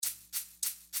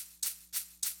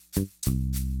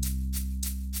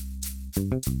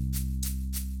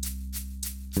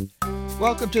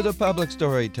Welcome to The Public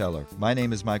Storyteller. My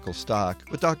name is Michael Stock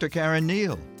with Dr. Karen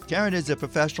Neal. Karen is a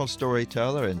professional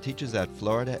storyteller and teaches at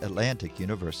Florida Atlantic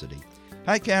University.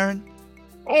 Hi, Karen.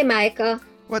 Hey, Michael.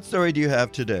 What story do you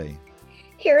have today?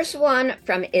 Here's one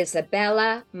from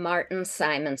Isabella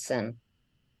Martins-Simonsen.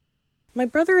 My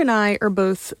brother and I are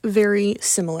both very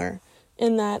similar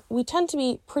in that we tend to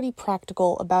be pretty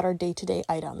practical about our day-to-day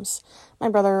items. My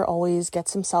brother always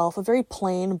gets himself a very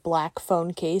plain black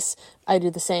phone case. I do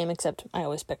the same, except I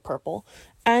always pick purple.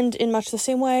 And in much the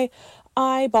same way,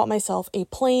 I bought myself a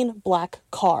plain black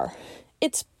car.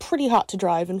 It's pretty hot to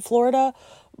drive in Florida,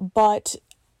 but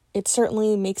it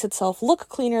certainly makes itself look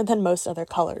cleaner than most other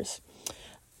colors.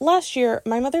 Last year,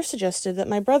 my mother suggested that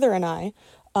my brother and I,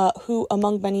 who,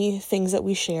 among many things that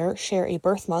we share a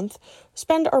birth month,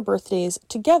 spend our birthdays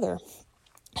together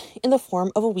in the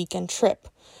form of a weekend trip.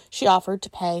 She offered to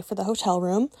pay for the hotel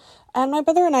room, and my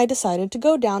brother and I decided to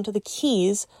go down to the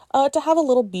Keys to have a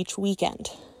little beach weekend.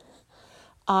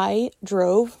 I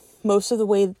drove most of the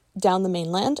way down the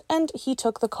mainland, and he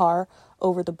took the car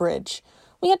over the bridge.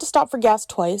 We had to stop for gas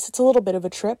twice. It's a little bit of a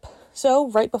trip. So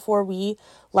right before we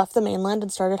left the mainland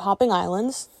and started hopping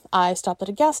islands, I stopped at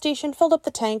a gas station, filled up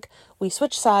the tank, we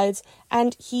switched sides,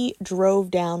 and he drove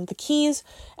down the Keys,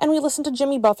 and we listened to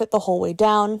Jimmy Buffett the whole way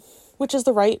down, which is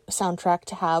the right soundtrack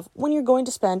to have when you're going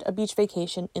to spend a beach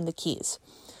vacation in the Keys.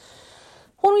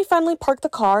 When we finally parked the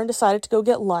car and decided to go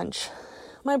get lunch,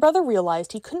 my brother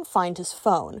realized he couldn't find his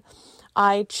phone.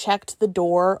 I checked the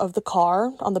door of the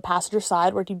car on the passenger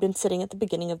side where he'd been sitting at the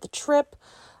beginning of the trip,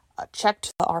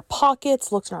 checked our pockets,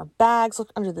 looked in our bags,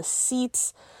 looked under the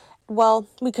seats. Well,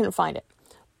 we couldn't find it.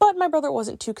 But my brother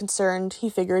wasn't too concerned. He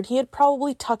figured he had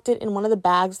probably tucked it in one of the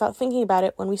bags without thinking about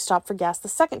it when we stopped for gas the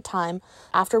second time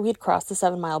after we had crossed the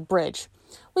 7-mile bridge.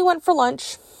 We went for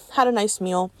lunch, had a nice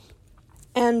meal,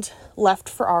 and left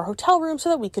for our hotel room so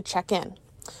that we could check in.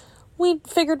 We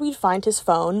figured we'd find his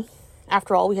phone.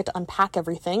 After all, we had to unpack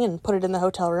everything and put it in the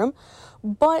hotel room.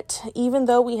 But even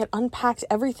though we had unpacked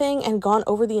everything and gone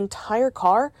over the entire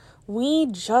car, we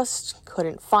just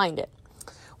couldn't find it.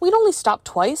 We'd only stopped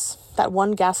twice, that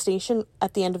one gas station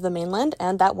at the end of the mainland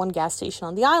and that one gas station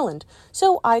on the island.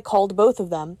 So I called both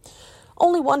of them.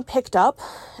 Only one picked up,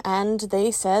 and they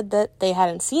said that they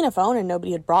hadn't seen a phone and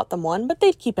nobody had brought them one, but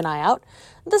they'd keep an eye out.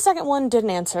 The second one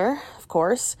didn't answer, of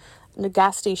course. The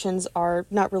gas stations are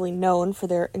not really known for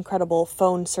their incredible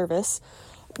phone service,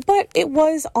 but it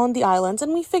was on the islands,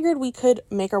 and we figured we could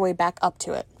make our way back up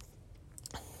to it.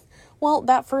 Well,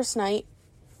 that first night,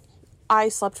 I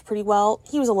slept pretty well.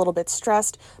 He was a little bit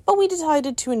stressed, but we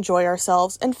decided to enjoy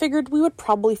ourselves and figured we would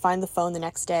probably find the phone the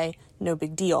next day. No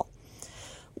big deal.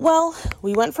 Well,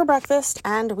 we went for breakfast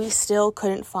and we still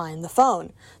couldn't find the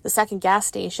phone. The second gas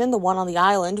station, the one on the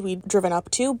island, we'd driven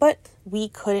up to, but we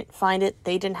couldn't find it.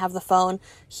 They didn't have the phone.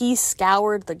 He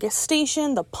scoured the gas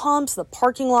station, the pumps, the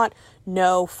parking lot,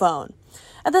 no phone.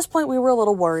 At this point, we were a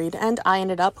little worried, and I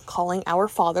ended up calling our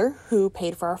father, who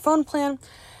paid for our phone plan,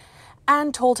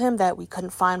 and told him that we couldn't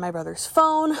find my brother's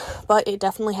phone, but it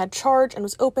definitely had charge and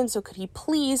was open, so could he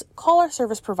please call our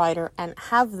service provider and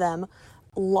have them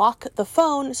lock the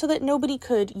phone so that nobody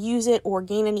could use it or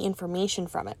gain any information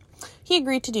from it. He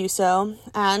agreed to do so,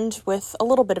 and with a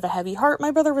little bit of a heavy heart,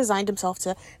 my brother resigned himself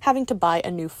to having to buy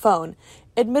a new phone.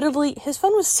 Admittedly, his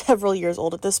phone was several years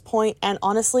old at this point, and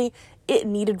honestly, it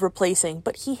needed replacing,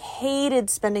 but he hated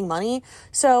spending money,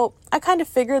 so I kind of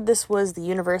figured this was the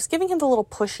universe giving him the little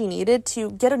push he needed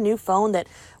to get a new phone that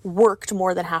worked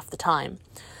more than half the time.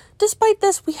 Despite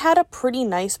this, we had a pretty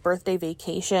nice birthday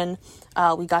vacation.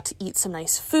 We got to eat some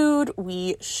nice food.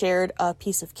 We shared a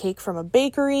piece of cake from a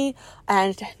bakery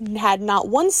and had not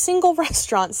one single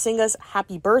restaurant sing us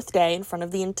happy birthday in front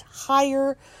of the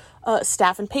entire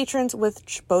staff and patrons,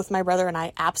 which both my brother and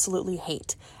I absolutely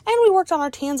hate. And we worked on our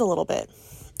tans a little bit.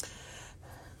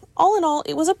 All in all,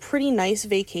 it was a pretty nice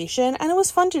vacation, and it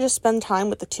was fun to just spend time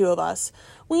with the two of us.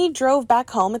 We drove back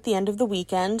home at the end of the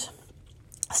weekend,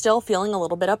 still feeling a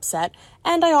little bit upset,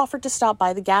 and I offered to stop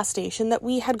by the gas station that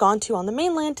we had gone to on the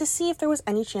mainland to see if there was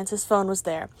any chance his phone was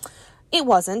there. It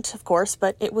wasn't, of course,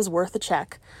 but it was worth a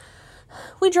check.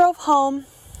 We drove home,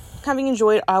 having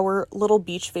enjoyed our little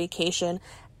beach vacation,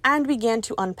 and began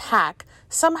to unpack.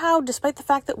 Somehow, despite the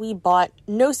fact that we bought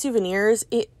no souvenirs,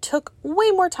 it took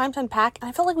way more time to unpack, and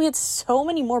I felt like we had so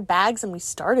many more bags than we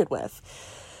started with.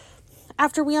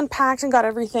 After we unpacked and got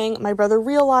everything, my brother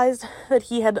realized that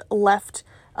he had left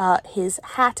his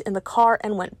hat in the car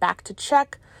and went back to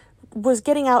check, was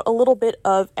getting out a little bit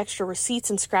of extra receipts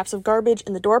and scraps of garbage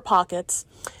in the door pockets,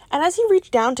 and as he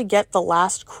reached down to get the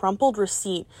last crumpled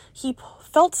receipt, he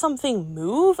felt something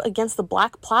move against the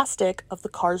black plastic of the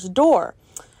car's door.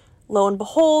 Lo and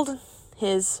behold,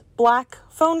 his black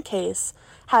phone case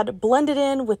had blended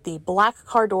in with the black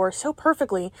car door so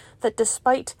perfectly that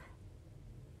despite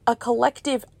a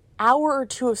collective hour or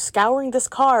two of scouring this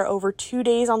car over 2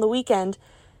 days on the weekend,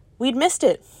 we'd missed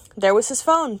it. There was his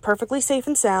phone, perfectly safe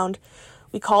and sound.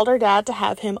 We called our dad to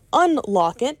have him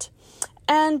unlock it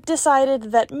and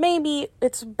decided that maybe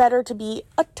it's better to be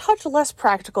a touch less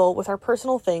practical with our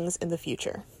personal things in the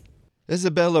future.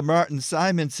 Isabella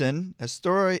Martins-Simonsen, a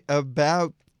story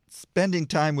about spending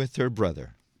time with her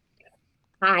brother.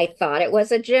 I thought it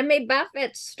was a Jimmy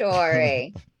Buffett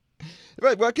story.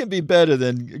 Right, what can be better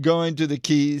than going to the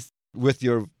Keys with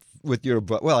your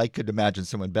brother? Well, I could imagine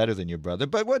someone better than your brother,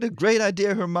 but what a great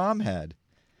idea her mom had.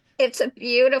 It's a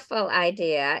beautiful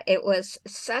idea. It was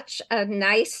such a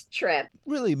nice trip.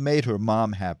 Really made her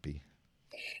mom happy.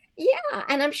 Yeah,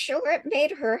 and I'm sure it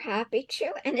made her happy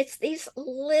too. And it's these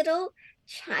little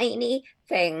tiny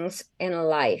things in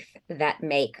life that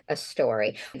make a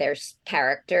story. There's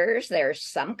characters, there's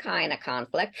some kind of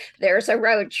conflict, there's a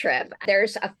road trip,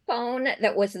 there's a phone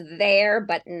that was there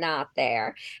but not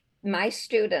there. My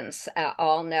students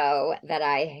all know that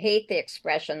I hate the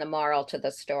expression, the moral to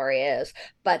the story is,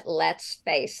 but let's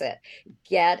face it,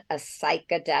 get a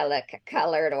psychedelic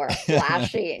colored or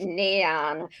flashy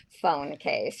neon phone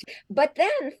case. But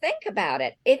then think about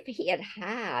it. If he had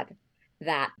had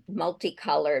that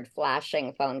multicolored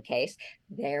flashing phone case,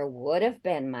 there would have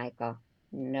been, Michael,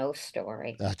 no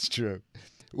story. That's true.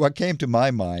 What came to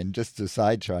my mind, just to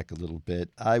sidetrack a little bit,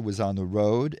 I was on the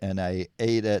road and I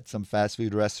ate at some fast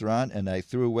food restaurant and I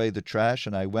threw away the trash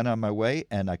and I went on my way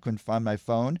and I couldn't find my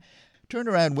phone. Turned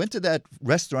around, went to that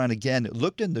restaurant again,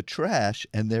 looked in the trash,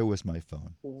 and there was my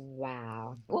phone.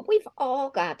 Wow. Well, we've all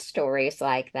got stories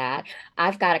like that.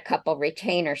 I've got a couple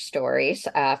retainer stories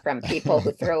from people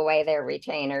who threw away their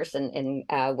retainers and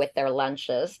with their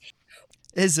lunches.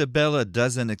 Isabella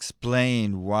doesn't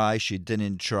explain why she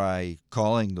didn't try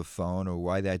calling the phone or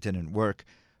why that didn't work,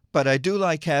 but I do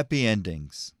like happy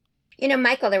endings. You know,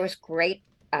 Michael, there was great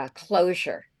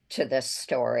closure to this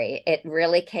story. It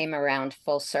really came around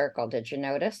full circle. Did you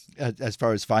notice? As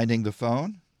far as finding the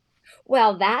phone?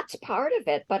 Well, that's part of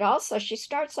it, but also she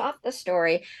starts off the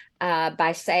story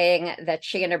by saying that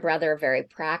she and her brother are very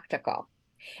practical.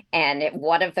 And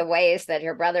one of the ways that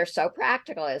her brother's so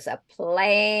practical is a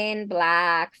plain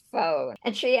black phone.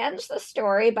 And she ends the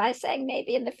story by saying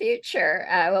maybe in the future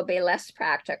will be less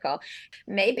practical.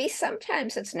 Maybe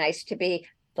sometimes it's nice to be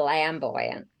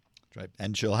flamboyant. Right.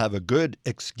 And she'll have a good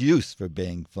excuse for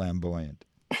being flamboyant.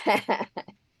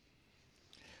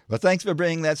 Well, thanks for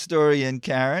bringing that story in,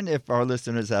 Karen. If our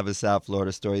listeners have a South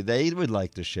Florida story they would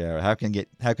like to share, how can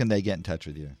they get in touch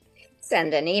with you?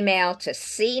 Send an email to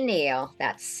cneil,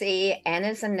 that's C-N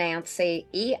as in Nancy,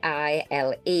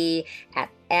 E-I-L-E, at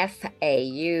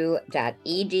fau.edu.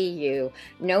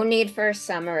 No need for a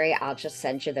summary. I'll just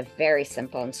send you the very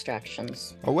simple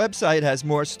instructions. Our website has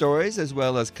more stories as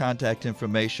well as contact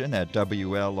information at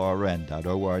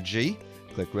wlrn.org.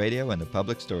 Click radio and the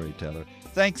Public Storyteller.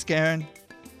 Thanks, Karen.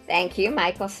 Thank you,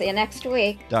 Michael. See you next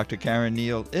week. Dr. Karen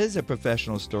Neal is a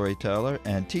professional storyteller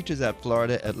and teaches at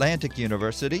Florida Atlantic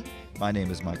University. My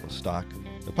name is Michael Stock.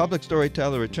 The Public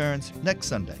Storyteller returns next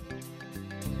Sunday.